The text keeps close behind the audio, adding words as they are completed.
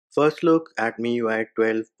First look at Miui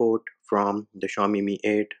 12 port from the Xiaomi Mi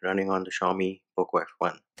 8 running on the Xiaomi Poco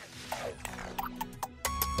F1.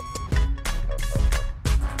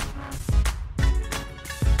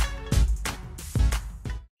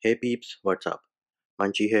 Hey peeps, what's up?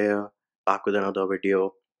 Munchie here, back with another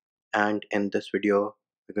video, and in this video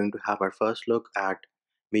we're going to have our first look at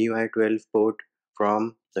Miui 12 port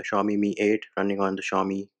from the Xiaomi Mi 8 running on the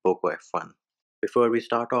Xiaomi Poco F1. Before we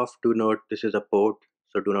start off, do note this is a port,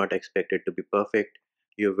 so do not expect it to be perfect.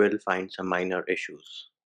 You will find some minor issues.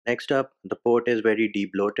 Next up, the port is very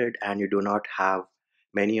de-bloated and you do not have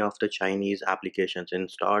many of the Chinese applications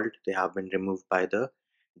installed. They have been removed by the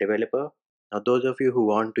developer. Now those of you who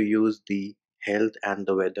want to use the health and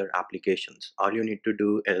the weather applications, all you need to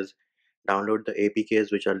do is download the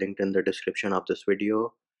APKs which are linked in the description of this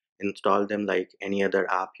video, install them like any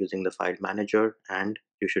other app using the file manager, and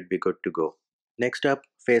you should be good to go. Next up,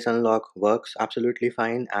 Face Unlock works absolutely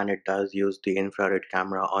fine and it does use the infrared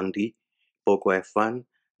camera on the Poco F1.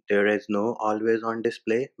 There is no always on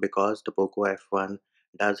display because the Poco F1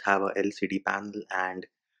 does have a LCD panel, and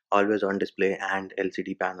always on display and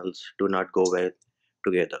LCD panels do not go well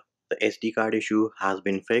together. The SD card issue has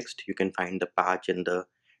been fixed. You can find the patch in the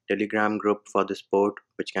Telegram group for this port,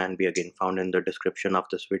 which can be again found in the description of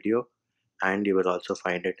this video, and you will also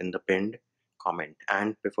find it in the pinned comment.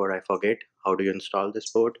 And before I forget, how do you install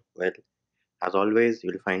this port? Well, as always,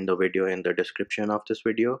 you'll find the video in the description of this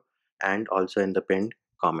video and also in the pinned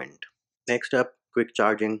comment. Next up, quick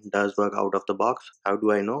charging does work out of the box. How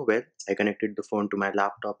do I know? Well, I connected the phone to my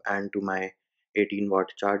laptop and to my 18-watt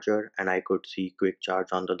charger, and I could see quick charge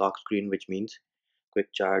on the lock screen, which means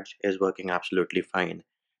quick charge is working absolutely fine.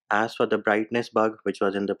 As for the brightness bug which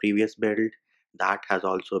was in the previous build, that has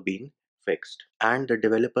also been fixed. And the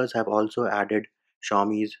developers have also added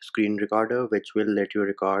Xiaomi's screen recorder, which will let you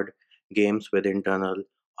record games with internal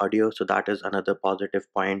audio, so that is another positive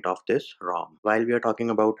point of this ROM. While we are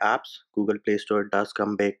talking about apps, Google Play Store does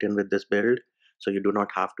come baked in with this build, so you do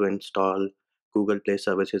not have to install Google Play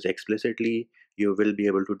services explicitly. You will be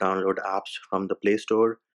able to download apps from the Play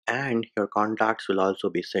Store and your contacts will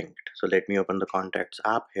also be synced. So let me open the contacts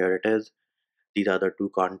app. Here it is. These are the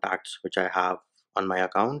two contacts which I have on my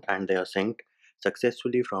account and they are synced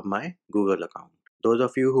successfully from my Google account. Those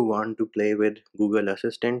of you who want to play with Google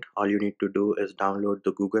Assistant, all you need to do is download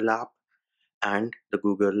the Google app and the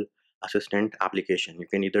Google Assistant application. You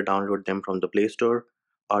can either download them from the Play Store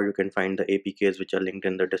or you can find the APKs which are linked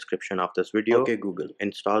in the description of this video. Okay Google,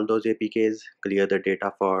 install those APKs, clear the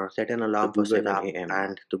data for set an alarm for 7 a.m.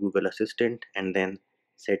 and the Google Assistant, and then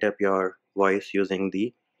set up your voice using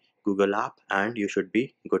the Google app and you should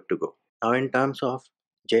be good to go. Now in terms of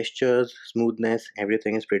gestures, smoothness,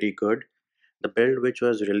 everything is pretty good. The build which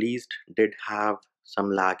was released did have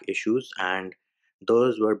some lag issues, and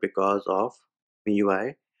those were because of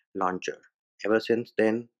MIUI launcher. Ever since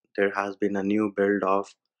then, there has been a new build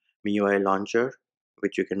of MIUI launcher,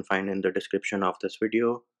 which you can find in the description of this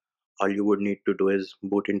video. All you would need to do is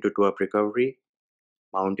boot into twerp recovery,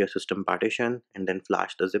 mount your system partition, and then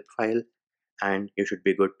flash the zip file, and you should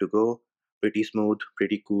be good to go. Pretty smooth,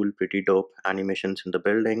 pretty cool, pretty dope animations in the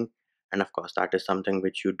building, and of course that is something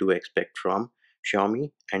which you do expect from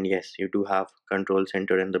Xiaomi. And yes, you do have control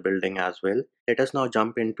center in the building as well. Let us now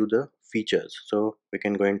jump into the features. So we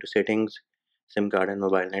can go into settings, SIM card and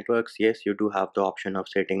mobile networks. Yes, you do have the option of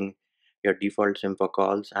setting your default SIM for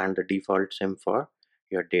calls and the default SIM for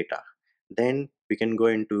your data. Then we can go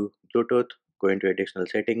into Bluetooth, go into additional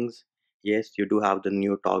settings. Yes, you do have the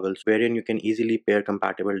new toggles wherein you can easily pair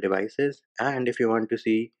compatible devices, and if you want to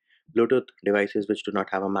see Bluetooth devices which do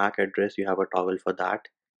not have a MAC address, you have a toggle for that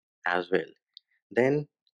as well. Then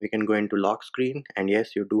we can go into lock screen, and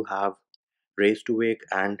yes, you do have raise to wake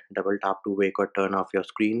and double tap to wake or turn off your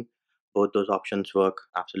screen. Both those options work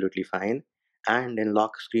absolutely fine. And in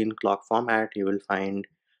lock screen clock format, you will find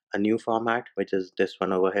a new format, which is this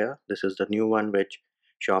one over here. This is the new one which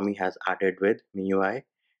Xiaomi has added with MIUI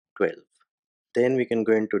 12. Then we can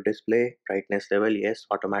go into display brightness level. Yes,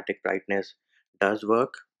 automatic brightness does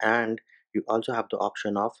work, and you also have the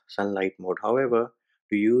option of sunlight mode. However,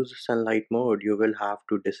 to use sunlight mode, you will have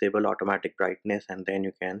to disable automatic brightness and then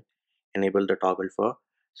you can enable the toggle for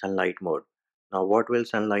sunlight mode. Now what will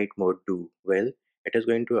sunlight mode do? Well, it is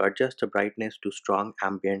going to adjust the brightness to strong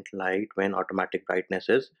ambient light when automatic brightness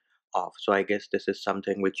is off. So I guess this is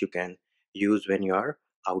something which you can use when you are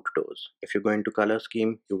outdoors. If you go into color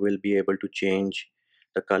scheme, you will be able to change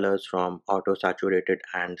the colors from auto, saturated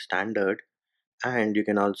and standard, and you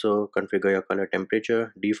can also configure your color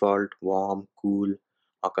temperature, default, warm, cool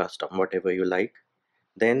or custom, whatever you like.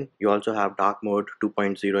 Then you also have dark mode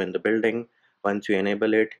 2.0 in the building. Once you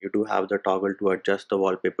enable it, you do have the toggle to adjust the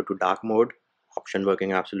wallpaper to dark mode, option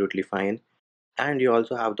working absolutely fine. And you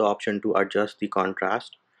also have the option to adjust the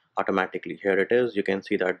contrast automatically. Here it is. You can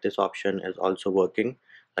see that this option is also working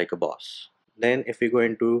like a boss. Then if we go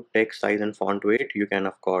into text size and font weight, you can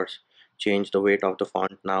of course change the weight of the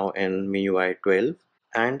font now in MIUI 12.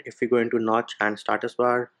 And if we go into notch and status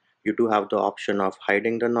bar, you do have the option of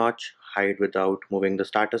hiding the notch, hide without moving the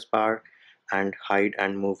status bar, and hide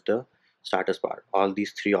and move the status bar. All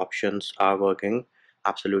these three options are working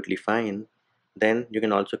absolutely fine. Then you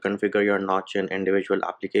can also configure your notch in individual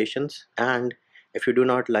applications. And if you do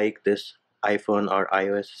not like this iPhone or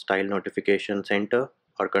iOS style notification center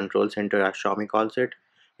or control center as Xiaomi calls it,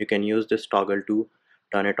 you can use this toggle to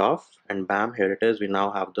turn it off, and bam, here it is. We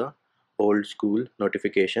now have the old school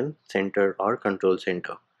notification center or control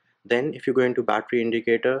center. Then if you go into battery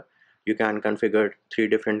indicator, you can configure three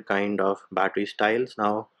different kind of battery styles.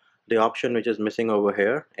 Now the option which is missing over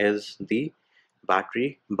here is the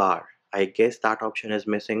battery bar. I guess that option is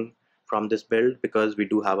missing from this build because we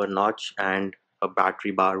do have a notch and a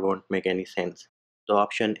battery bar won't make any sense. The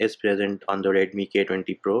option is present on the Redmi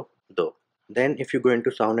K20 Pro though. Then if you go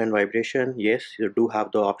into sound and vibration, yes, you do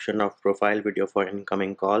have the option of profile video for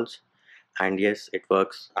incoming calls, and yes, it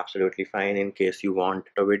works absolutely fine in case you want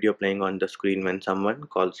a video playing on the screen when someone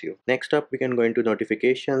calls you. Next up, we can go into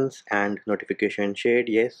notifications and notification shade.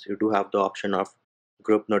 Yes, you do have the option of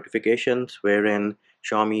group notifications, wherein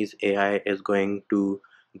Xiaomi's AI is going to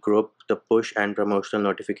group the push and promotional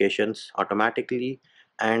notifications automatically.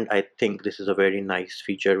 And I think this is a very nice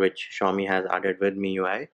feature which Xiaomi has added with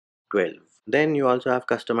MIUI 12. Then you also have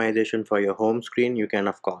customization for your home screen. You can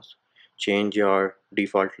of course change your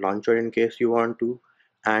default launcher in case you want to,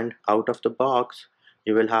 and out of the box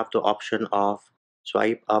you will have the option of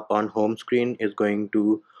swipe up on home screen is going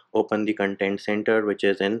to open the content center, which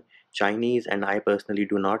is in Chinese, and I personally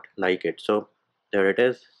do not like it. So there it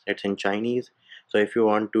is, it's in Chinese. So if you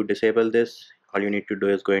want to disable this, all you need to do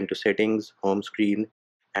is go into settings, home screen,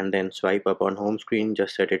 and then swipe up on home screen,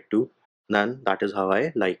 just set it to none. That is how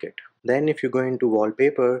I like it. Then if you go into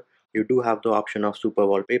wallpaper, you do have the option of super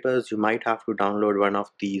wallpapers. You might have to download one of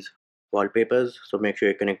these wallpapers, so make sure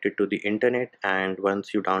you're connected to the internet, and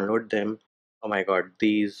once you download them, oh my god,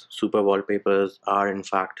 these super wallpapers are in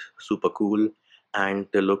fact super cool and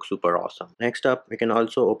they look super awesome. Next up, we can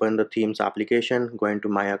also open the themes application, go into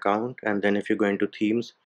my account, and then if you go into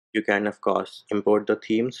themes, you can of course import the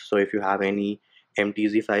themes. So if you have any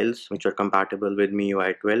MTZ files which are compatible with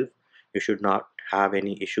MIUI 12, you should not have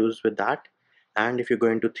any issues with that. And if you go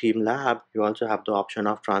into theme lab, you also have the option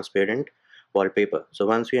of transparent wallpaper. So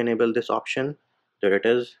once you enable this option, there it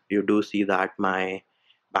is, you do see that my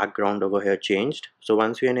background over here changed. So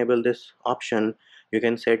once you enable this option, you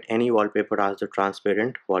can set any wallpaper as the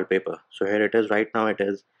transparent wallpaper. So here it is, right now it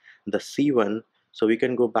is the C1. So we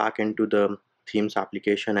can go back into the themes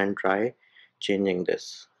application and try changing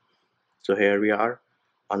this. So here we are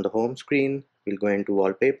on the home screen. We'll go into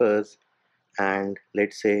wallpapers, and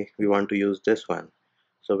let's say we want to use this one.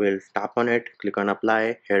 So we'll tap on it, click on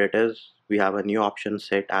apply. Here it is, we have a new option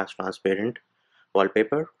set as transparent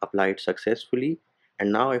wallpaper, applied successfully.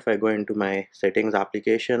 And now if I go into my settings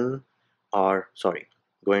application, or sorry,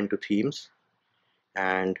 go into themes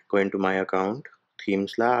and go into my account,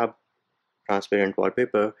 themes lab, transparent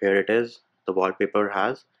wallpaper, here it is, the wallpaper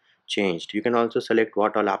has changed. You can also select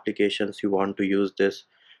what all applications you want to use this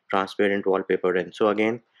transparent wallpaper in. So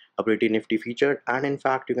again, a pretty nifty feature, and in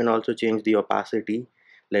fact you can also change the opacity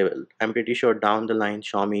level. I'm pretty sure down the line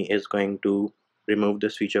Xiaomi is going to remove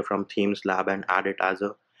this feature from themes lab and add it as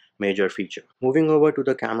a major feature. Moving over to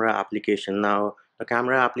the camera application. Now the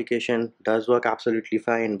camera application does work absolutely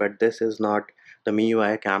fine, but this is not the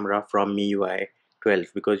MIUI camera from MIUI 12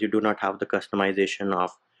 because you do not have the customization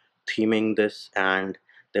of theming this, and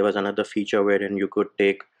there was another feature wherein you could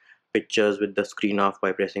take pictures with the screen off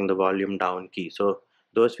by pressing the volume down key. So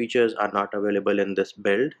those features are not available in this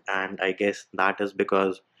build, and I guess that is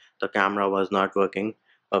because the camera was not working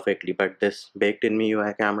perfectly, but this baked in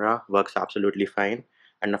MIUI camera works absolutely fine.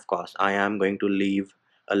 And of course I am going to leave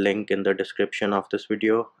a link in the description of this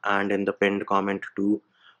video and in the pinned comment to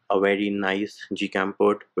a very nice Gcam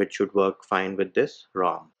port which should work fine with this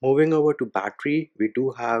ROM. Moving over to battery, we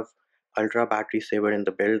do have ultra battery saver in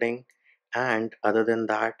the building, and other than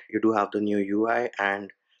that you do have the new UI,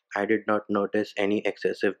 and I did not notice any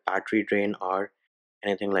excessive battery drain or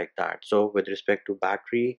anything like that. So with respect to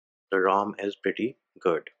battery, the ROM is pretty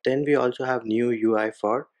good. Then we also have new UI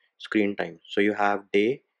for screen time. So you have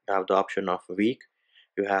day, you have the option of week,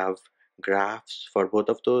 you have graphs. For both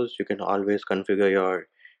of those you can always configure your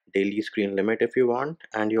daily screen limit if you want,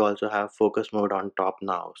 and you also have focus mode on top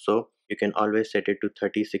now. So you can always set it to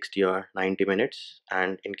 30, 60 or 90 minutes,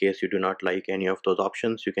 and in case you do not like any of those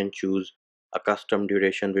options, you can choose a custom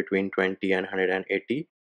duration between 20 and 180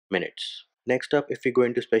 minutes. Next up, if we go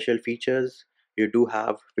into special features, you do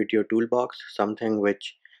have video toolbox, something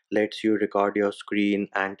which lets you record your screen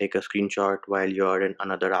and take a screenshot while you're in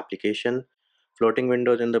another application. Floating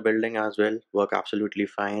windows in the building as well work absolutely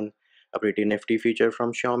fine. A pretty nifty feature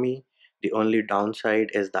from Xiaomi. The only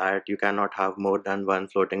downside is that you cannot have more than one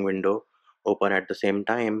floating window open at the same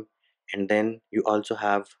time. And then you also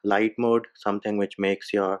have light mode, something which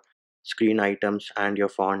makes your screen items and your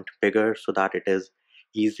font bigger so that it is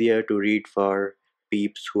easier to read for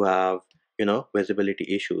peeps who have, visibility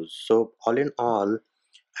issues. So all in all,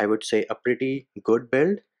 I would say a pretty good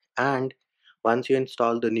build. And once you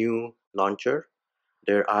install the new launcher,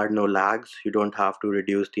 there are no lags. You don't have to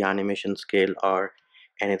reduce the animation scale or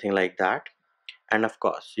anything like that. And of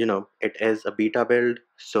course, it is a beta build,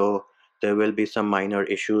 so there will be some minor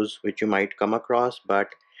issues which you might come across, but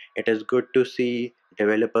it is good to see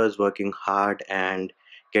developers working hard and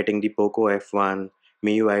getting the Poco F1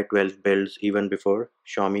 Miui 12 builds even before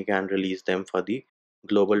Xiaomi can release them for the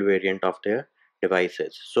global variant of their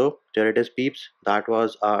devices. So there it is, peeps. That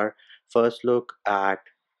was our first look at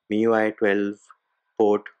Miui 12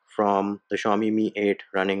 port from the Xiaomi Mi 8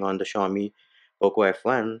 running on the Xiaomi Poco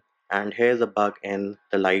F1. And here's a bug in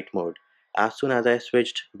the light mode. As soon as I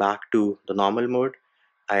switched back to the normal mode,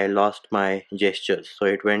 I lost my gestures, so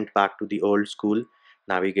it went back to the old school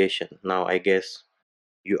navigation. Now I guess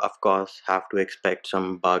you of course have to expect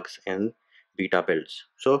some bugs in beta builds.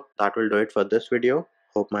 So that will do it for this video.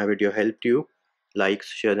 Hope my video helped you. Likes,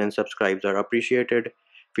 shares and subscribes are appreciated.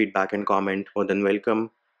 Feedback and comment more than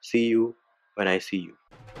welcome. See you when I see you.